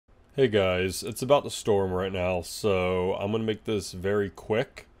Hey guys, it's about to storm right now, so I'm gonna make this very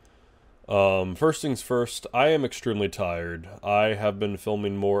quick. First things first, I am extremely tired. I have been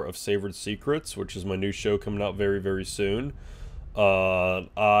filming more of Savored Secrets, which is my new show coming out very, very soon.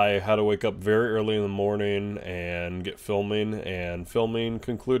 I had to wake up very early in the morning and get filming, and filming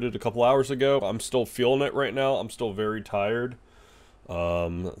concluded a couple hours ago. I'm still feeling it right now. I'm still very tired.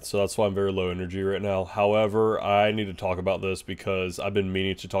 So that's why I'm very low energy right now. However, I need to talk about this because I've been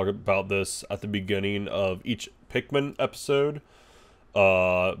meaning to talk about this at the beginning of each Pikmin episode.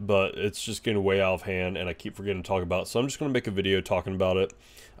 But it's just getting way out of hand and I keep forgetting to talk about it. So I'm just going to make a video talking about it.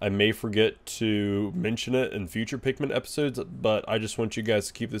 I may forget to mention it in future Pikmin episodes, but I just want you guys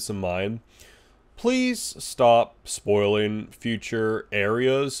to keep this in mind. Please stop spoiling future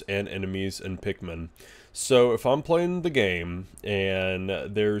areas and enemies in Pikmin. So if I'm playing the game and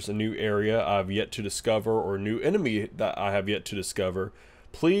there's a new area I've yet to discover or a new enemy that I have yet to discover,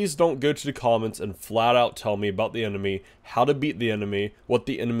 please don't go to the comments and flat out tell me about the enemy, how to beat the enemy, what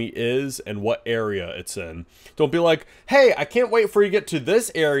the enemy is, and what area it's in. Don't be like, hey, I can't wait for you to get to this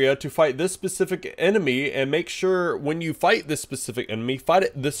area to fight this specific enemy, and make sure when you fight this specific enemy, fight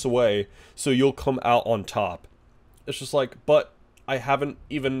it this way so you'll come out on top. It's just like, but I haven't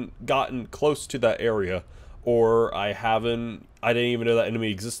even gotten close to that area, or I didn't even know that enemy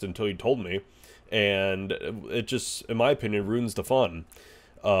existed until you told me, and it just, in my opinion, ruins the fun.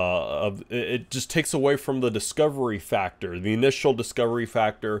 It just takes away from the discovery factor, the initial discovery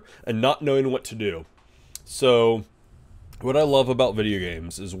factor, and not knowing what to do. So, what I love about video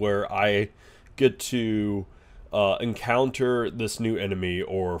games is where I get to encounter this new enemy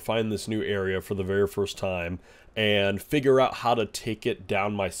or find this new area for the very first time and figure out how to take it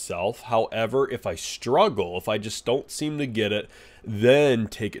down myself. However, if I struggle, if I just don't seem to get it, then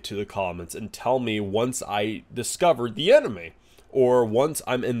take it to the comments and tell me once I discovered the enemy or once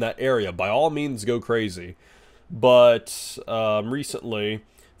I'm in that area. By all means, go crazy. But recently,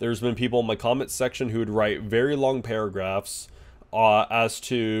 there's been people in my comment section who would write very long paragraphs as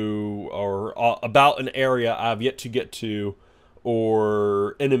to or about an area I've yet to get to,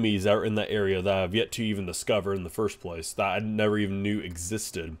 or enemies that are in that area that I've yet to even discover in the first place, that I never even knew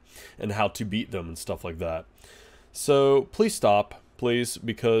existed, and how to beat them and stuff like that. So please stop, please,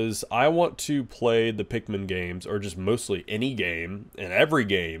 because I want to play the Pikmin games, or just mostly any game and every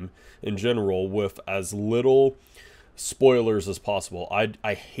game in general, with as little spoilers as possible.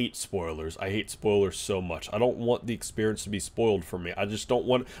 I hate spoilers. I hate spoilers so much. I don't want the experience to be spoiled for me. I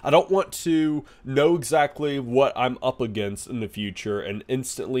don't want to know exactly what I'm up against in the future and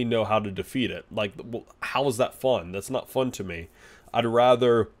instantly know how to defeat it. Like, well, how is that fun? That's not fun to me. I'd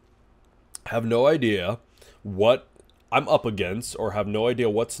rather have no idea what I'm up against, or have no idea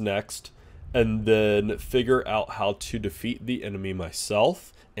what's next, and then figure out how to defeat the enemy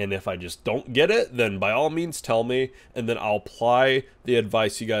myself. And if I just don't get it, then by all means tell me, and then I'll apply the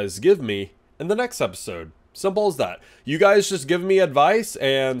advice you guys give me in the next episode. Simple as that. You guys just give me advice,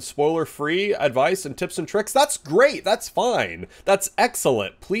 and spoiler-free advice and tips and tricks. That's great. That's fine. That's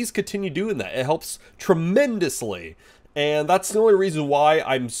excellent. Please continue doing that. It helps tremendously. And that's the only reason why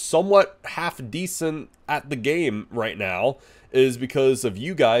I'm somewhat half decent at the game right now, is because of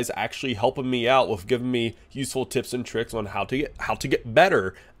you guys actually helping me out with giving me useful tips and tricks on how to get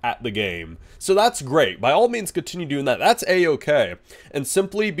better at the game. So that's great. By all means, continue doing that. That's a-okay. And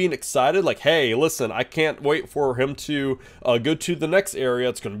simply being excited, like, hey, listen, I can't wait for him to go to the next area.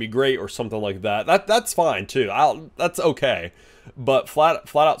 It's going to be great, or something like that. That's fine too. That's okay. But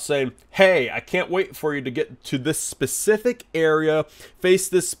flat out saying, hey, I can't wait for you to get to this specific area, face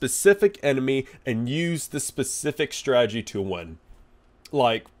this specific enemy, and use this specific strategy to win.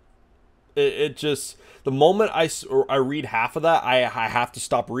 Like, it just, the moment I read half of that, I have to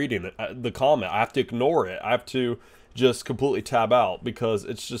stop reading it, the comment. I have to ignore it. I have to just completely tab out, because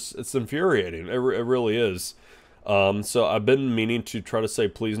it's infuriating. It really is. So I've been meaning to try to say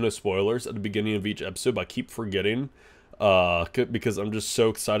please no spoilers at the beginning of each episode, but I keep forgetting. Because I'm just so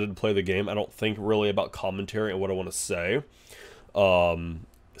excited to play the game. I don't think really about commentary and what I want to say.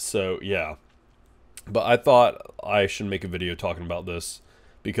 So yeah. But I thought I should make a video talking about this,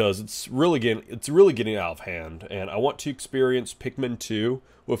 because it's really getting out of hand, and I want to experience Pikmin 2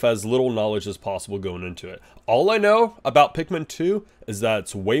 with as little knowledge as possible going into it. All I know about Pikmin 2 is that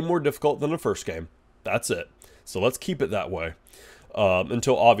it's way more difficult than the first game. That's it. So let's keep it that way.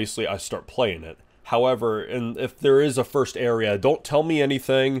 Until obviously I start playing it. However, and if there is a first area, don't tell me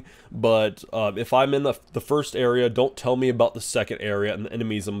anything, but if I'm in the first area, don't tell me about the second area and the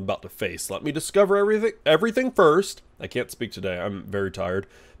enemies I'm about to face. Let me discover everything first. I can't speak today, I'm very tired.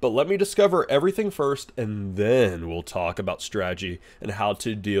 But let me discover everything first, and then we'll talk about strategy and how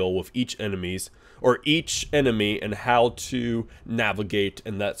to deal with each enemy and how to navigate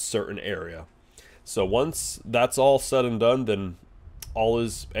in that certain area. So once that's all said and done, then all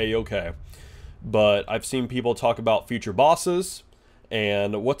is a-okay. But I've seen people talk about future bosses,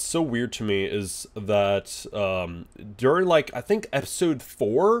 and what's so weird to me is that during, like, I think episode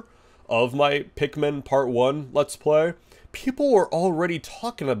 4 of my Pikmin Part 1 Let's Play, people were already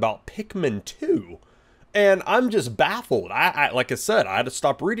talking about Pikmin 2. And I'm just baffled. Like I said, I had to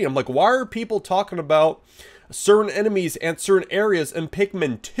stop reading. I'm like, why are people talking about certain enemies and certain areas in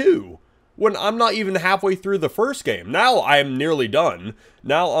Pikmin 2? When I'm not even halfway through the first game. Now I am nearly done.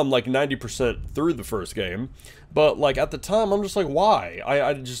 Now I'm like 90% through the first game. But like at the time, I'm just like, why?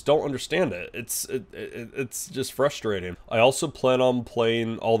 I just don't understand it. It's just frustrating. I also plan on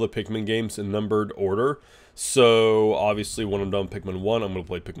playing all the Pikmin games in numbered order. So obviously when I'm done Pikmin 1, I'm going to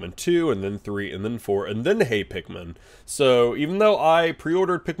play Pikmin 2, and then 3, and then 4, and then Hey Pikmin. So even though I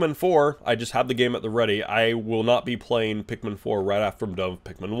pre-ordered Pikmin 4, I just have the game at the ready, I will not be playing Pikmin 4 right after I'm done with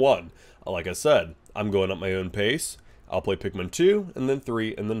Pikmin 1. Like I said, I'm going at my own pace. I'll play Pikmin 2, and then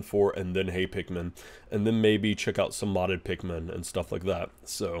 3, and then 4, and then Hey Pikmin. And then maybe check out some modded Pikmin and stuff like that.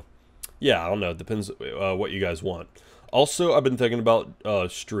 So, yeah, I don't know. It depends what you guys want. Also, I've been thinking about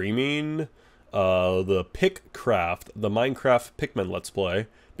streaming the the Minecraft Pikmin Let's Play,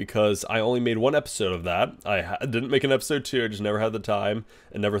 because I only made one episode of that. I didn't make an episode 2, I just never had the time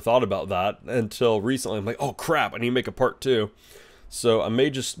and never thought about that until recently. I'm like, oh crap, I need to make a part 2. So I may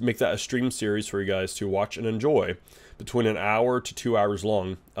just make that a stream series for you guys to watch and enjoy, between an hour to 2 hours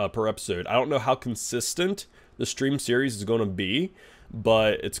long per episode. I don't know how consistent the stream series is going to be,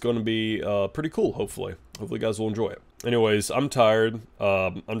 but it's going to be pretty cool, hopefully. Hopefully you guys will enjoy it. Anyways, I'm tired.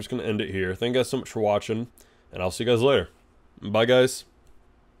 I'm just going to end it here. Thank you guys so much for watching, and I'll see you guys later. Bye, guys.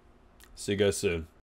 See you guys soon.